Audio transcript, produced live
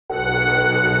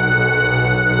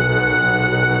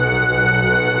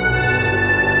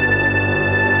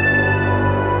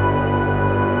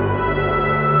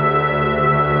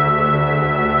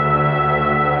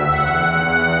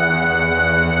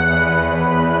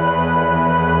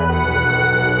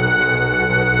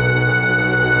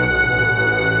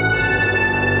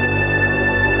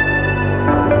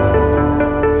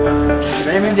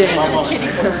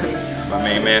planned it. My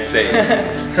main man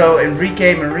said. So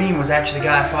Enrique Marin was actually the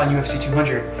guy I fought in UFC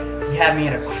 200. He had me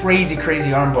in a crazy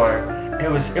armbar. It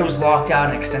was locked out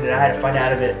and extended. I had to fight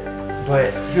out of it.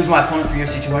 But he was my opponent for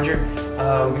UFC 200.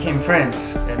 We became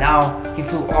friends, and now he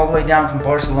flew all the way down from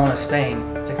Barcelona,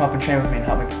 Spain, to come up and train with me and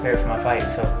help me prepare for my fight.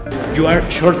 So you are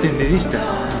shortening the distance.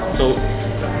 So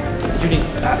you need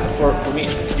for me,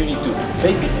 you need to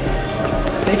fake.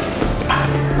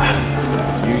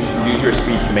 Use your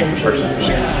speed to make the person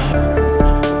change.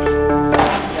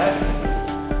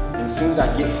 As soon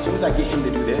as I get him to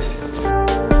do this.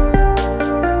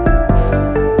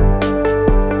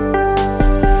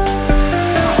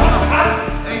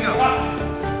 There you go.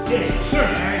 Yes, sure.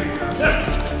 There you go.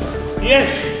 Yes.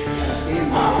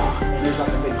 Here's like a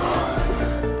big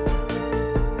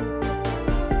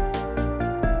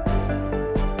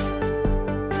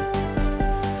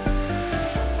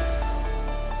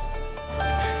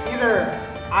Either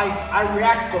I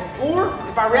react before,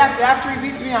 if I react after he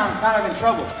beats me, I'm kind of in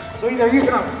trouble. So either you're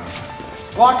gonna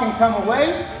block and come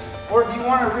away, or if you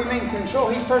want to remain in control,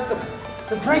 he starts to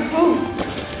break food.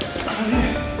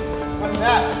 From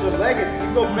that to the leg,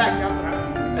 you go back down.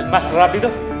 El más rápido,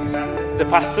 the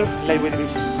faster lightweight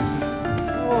division.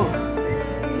 Oh,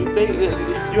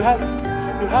 you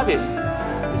have it.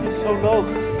 This is so low.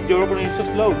 Your opening is so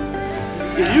slow.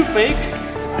 If you fake,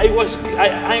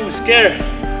 I'm scared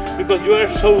because you are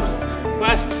so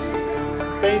fast.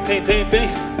 Pain,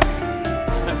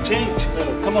 and change.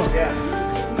 Come on,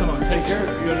 come on, take care.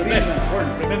 You're the best.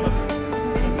 Remember.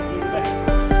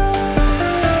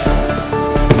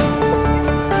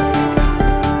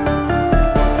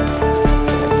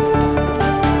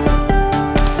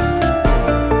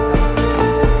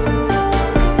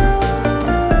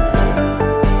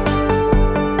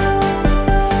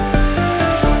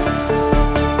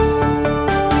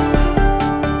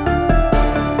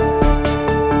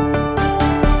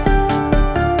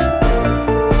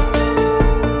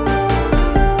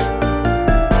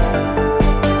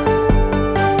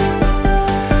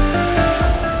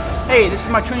 hey, this is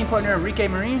my training partner, Enrique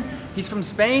Marin. He's from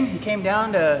Spain. He came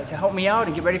down to help me out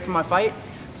and get ready for my fight.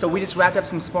 So we just wrapped up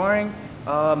some sparring,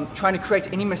 trying to correct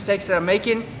any mistakes that I'm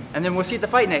making, and then we'll see at the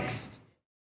fight next.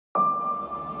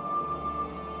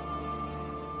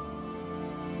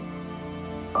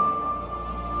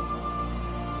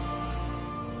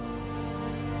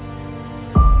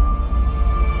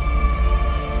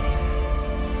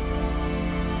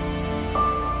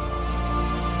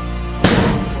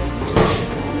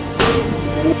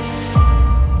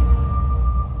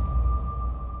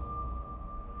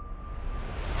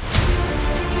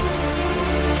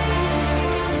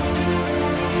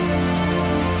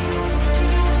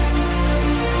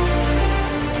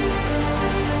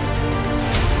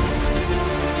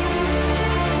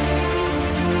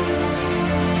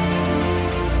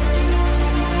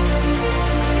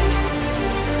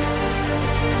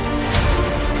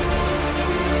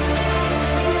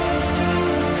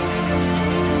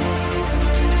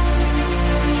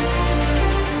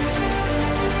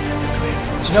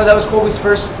 You know, that was Colby's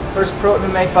first pro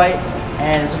MMA fight,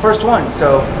 and it's the first one.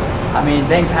 So, I mean,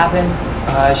 things happened.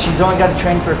 She's only got to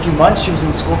train for a few months. She was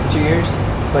in school for 2 years,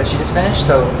 but she just finished.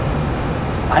 So,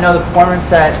 I know the performance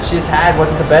that she just had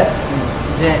wasn't the best.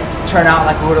 And didn't turn out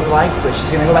like we would have liked, but she's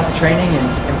gonna go back to training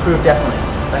and improve definitely.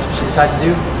 That's what she decides to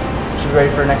do. She'll be ready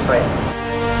for her next fight.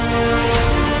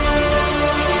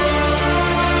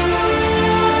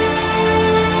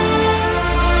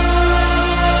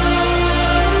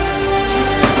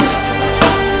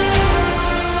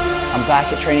 I'm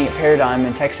back at training at Paradigm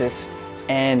in Texas,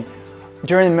 and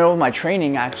during the middle of my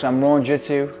training, actually, I'm rolling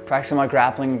jiu-jitsu, practicing my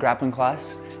grappling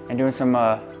class, and doing some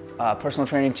personal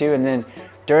training too. And then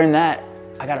during that,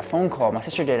 I got a phone call. My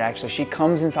sister did actually. She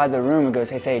comes inside the room and goes,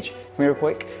 "Hey Sage, come here real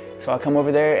quick." So I come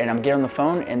over there and I'm getting on the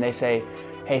phone, and they say,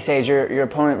 "Hey Sage, your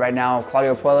opponent right now,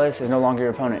 Claudio Puelles, is no longer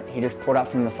your opponent. He just pulled out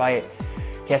from the fight.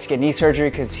 He has to get knee surgery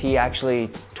because he actually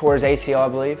tore his ACL, I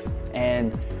believe,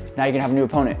 and now you're gonna have a new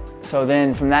opponent." So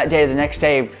then from that day to the next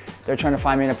day, they're trying to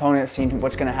find me an opponent, seeing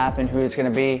what's gonna happen, who it's gonna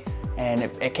be, and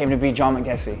it came to be John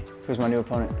McDessie, who's my new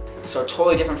opponent. So a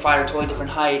totally different fighter, totally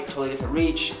different height, totally different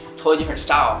reach, totally different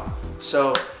style.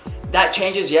 So that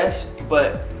changes, yes,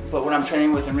 but when I'm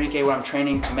training with Enrique, what I'm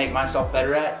training to make myself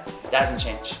better at, that doesn't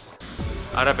change.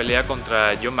 Ahora pelea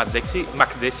contra John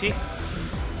McDessie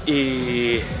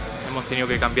y hemos tenido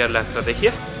que cambiar la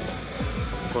estrategia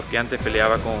porque antes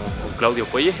peleaba con Claudio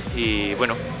Puelles y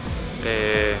bueno,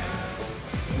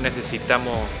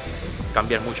 necesitamos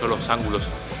cambiar mucho los ángulos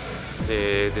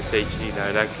de Sage y la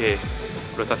verdad es que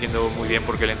lo está haciendo muy bien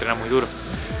porque él entrena muy duro.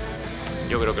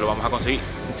 Yo creo que lo vamos a conseguir.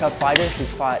 a tough fighter.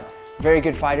 He's fought very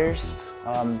good fighters.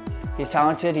 He's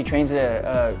talented. He trains at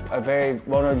a very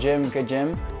well-known gym, good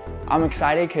gym. I'm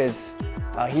excited because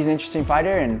he's an interesting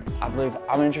fighter, and I believe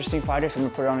I'm an interesting fighter, so I'm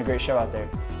gonna put on a great show out there.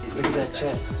 Look at that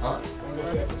chest.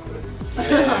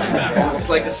 Almost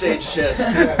like a Sage chest.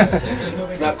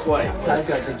 Not quite. Ty's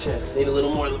got a good chest. Need a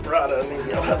little more Labrada,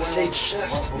 maybe I'll have a Sage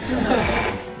chest.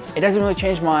 It doesn't really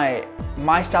change my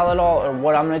style at all or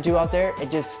what I'm gonna do out there. It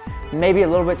just maybe a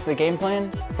little bit to the game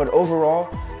plan, but overall,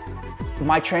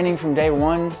 my training from day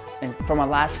one and from my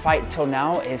last fight till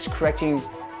now is correcting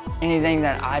anything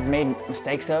that I've made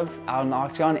mistakes of out in the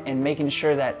Octagon and making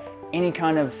sure that any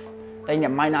kind of thing that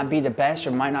might not be the best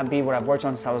or might not be what I've worked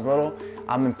on since I was little,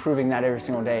 I'm improving that every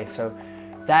single day. So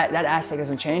that aspect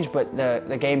doesn't change, but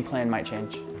the game plan might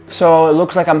change. So it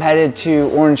looks like I'm headed to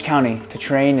Orange County to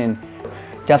train, and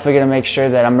definitely gonna make sure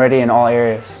that I'm ready in all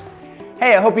areas.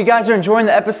 Hey, I hope you guys are enjoying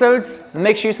the episodes.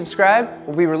 Make sure you subscribe.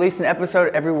 We'll be releasing an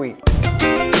episode every week.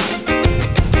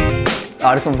 Oh,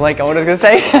 I just went blank on what I was gonna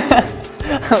say.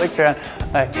 I looked around.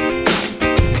 All right.